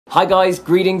Hi guys,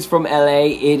 greetings from LA.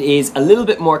 It is a little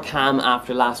bit more calm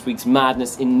after last week's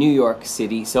madness in New York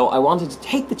City, so I wanted to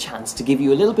take the chance to give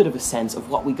you a little bit of a sense of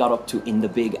what we got up to in the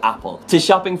Big Apple. To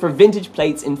shopping for vintage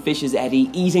plates in Fish's Eddy,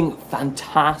 eating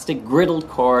fantastic griddled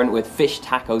corn with fish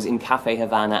tacos in Cafe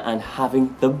Havana, and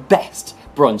having the best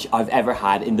brunch I've ever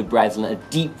had in the Breslin, a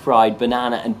deep fried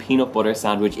banana and peanut butter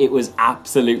sandwich. It was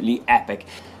absolutely epic.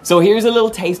 So here's a little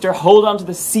taster. Hold on to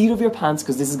the seat of your pants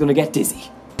because this is going to get dizzy.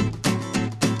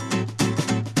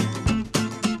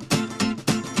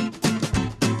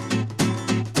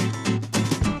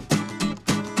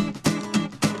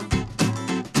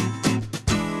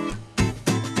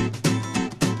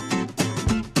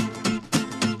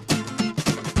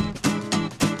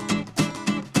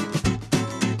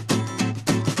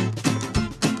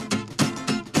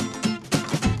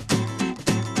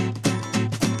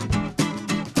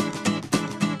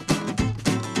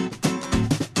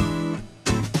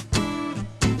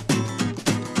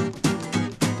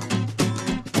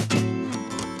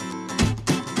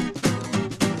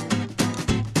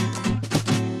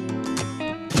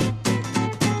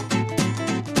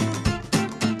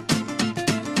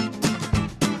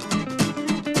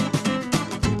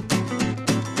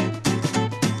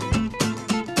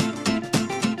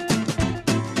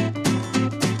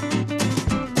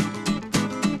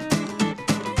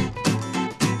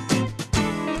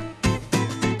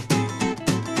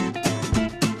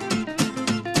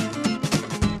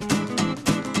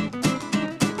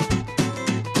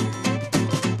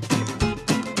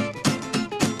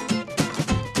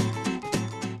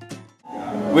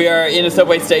 We are in a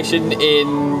subway station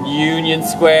in Union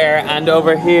Square, and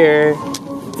over here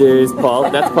there's Paul.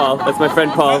 That's Paul. That's my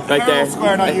friend Paul right there. Herald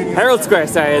Square, not Union. Herald Square,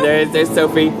 sorry. There's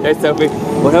Sophie. There's Sophie.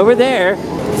 But over there,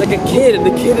 it's like a kid, and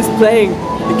the kid is playing.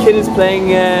 The kid is playing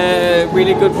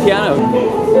really good piano.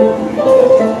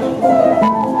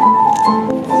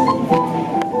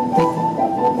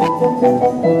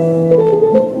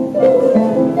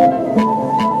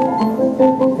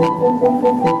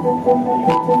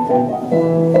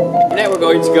 Now we're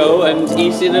going to go and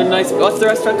eat in a nice, what's the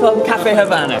restaurant called? Cafe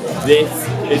Havana. This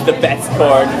is the best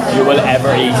corn you will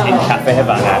ever eat in Cafe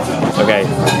Havana. Okay,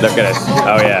 look at it.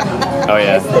 Oh yeah, oh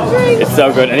yeah. It's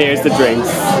so good. And here's the drinks.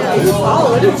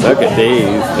 Look at these,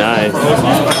 nice.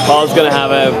 Paul's gonna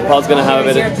have a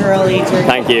bit of.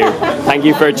 Thank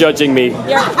you for judging me.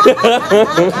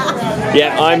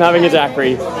 Yeah, I'm having a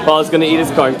daiquiri. Paul's gonna eat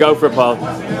his corn. Go for it, Paul.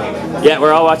 Yeah,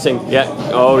 we're all watching. Yeah.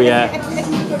 Oh yeah.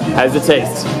 How's it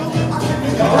taste?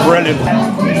 Brilliant.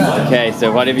 Okay,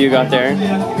 so what have you got there?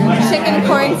 Chicken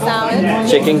corn salad.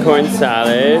 Chicken corn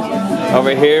salad.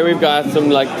 Over here we've got some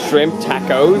like shrimp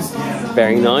tacos.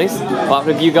 Very nice. What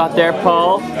have you got there,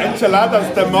 Paul?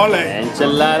 Enchiladas de mole.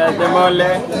 Enchiladas de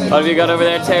mole. What have you got over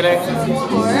there, Taylor?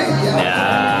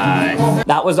 Nice.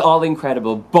 That was all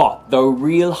incredible, but the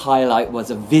real highlight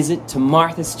was a visit to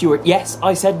Martha Stewart. Yes,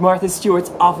 I said Martha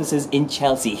Stewart's offices in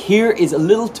Chelsea. Here is a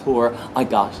little tour I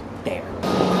got there.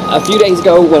 A few days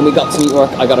ago when we got to New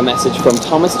York, I got a message from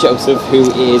Thomas Joseph,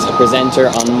 who is a presenter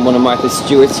on one of Martha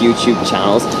Stewart's YouTube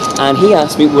channels, and he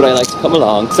asked me would I like to come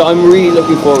along. So I'm really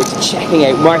looking forward to checking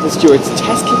out Martha Stewart's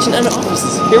test kitchen and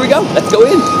offices. Here we go, let's go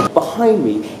in. Behind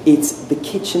me, it's the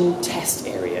kitchen test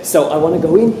area. So I want to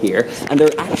go in here, and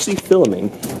they're actually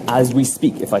filming as we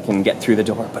speak, if I can get through the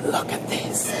door. But look at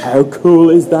this, how cool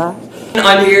is that?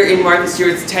 I'm here in Martha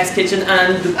Stewart's test kitchen,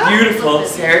 and the beautiful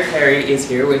Sarah Carey is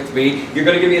here with me. You're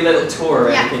going to give me a little tour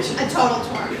around the kitchen. A total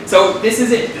tour. So this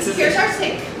is it. Here's our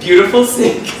sink. Beautiful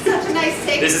sink. Such a nice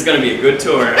sink. This is going to be a good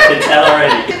tour, I can tell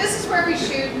already. This is where we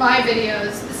shoot my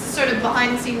videos. This is sort of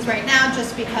behind the scenes right now,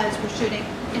 just because we're shooting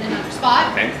in another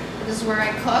spot. Okay. This is where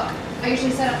I cook. I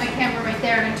usually set up my camera right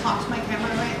there and I talk to my camera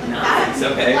right like that. Nice,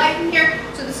 okay. Light in here.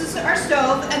 So this is our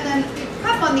stove, and then we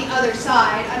have on the other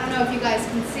side. I don't know if you guys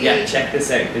can see. Yeah, check this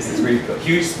out. This is really cool.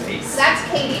 Huge space. That's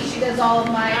Katie. She does all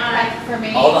of my prep for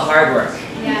me. All the hard work.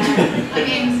 Yeah. I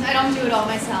mean, I don't do it all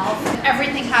myself.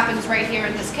 Everything happens right here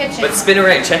in this kitchen. But spin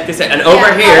around. Check this out. And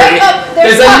over here,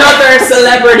 there's another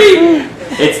celebrity.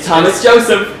 It's Thomas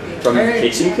Joseph from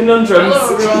Kitchen Conundrums.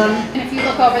 Hello, everyone. And if you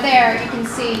look over there, you can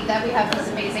see that we have these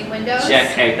amazing windows.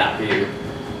 Check out that view.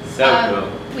 So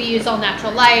cool. We use all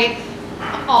natural light,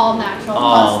 all natural,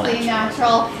 mostly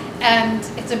natural. And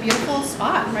it's a beautiful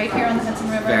spot right here on the Hudson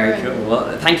River. Very cool.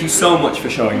 Well, thank you so much for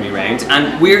showing me around.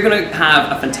 And we're going to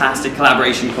have a fantastic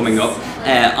collaboration coming up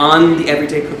on the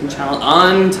Everyday Cooking channel,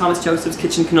 on Thomas Joseph's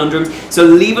Kitchen Conundrums. So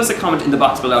leave us a comment in the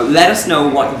box below. Let us know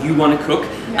what you want to cook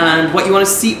and what you want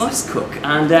to see us cook.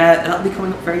 And that'll be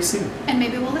coming up very soon. And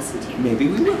maybe we'll listen to you. Maybe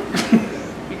we will.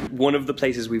 one of the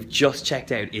places we've just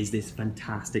checked out is this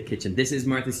fantastic kitchen. This is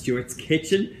Martha Stewart's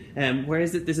kitchen. Where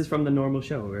is it? This is from the normal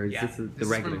show, or is this the regular?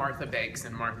 This is from Martha Bakes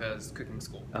and Martha's Cooking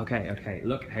School. Okay.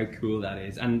 Look how cool that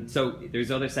is. And so there's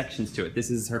other sections to it.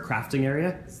 This is her crafting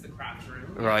area. This is the craft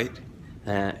room. Right.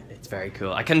 It's very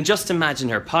cool. I can just imagine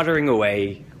her pottering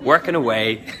away, working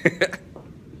away.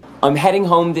 I'm heading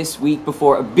home this week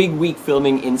before a big week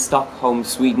filming in Stockholm,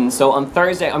 Sweden. So on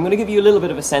Thursday, I'm going to give you a little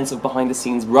bit of a sense of behind the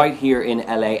scenes right here in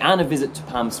LA and a visit to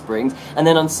Palm Springs. And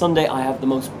then on Sunday, I have the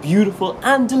most beautiful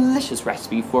and delicious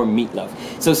recipe for meatloaf.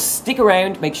 So stick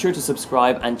around, make sure to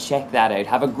subscribe and check that out.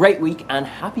 Have a great week and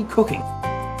happy cooking.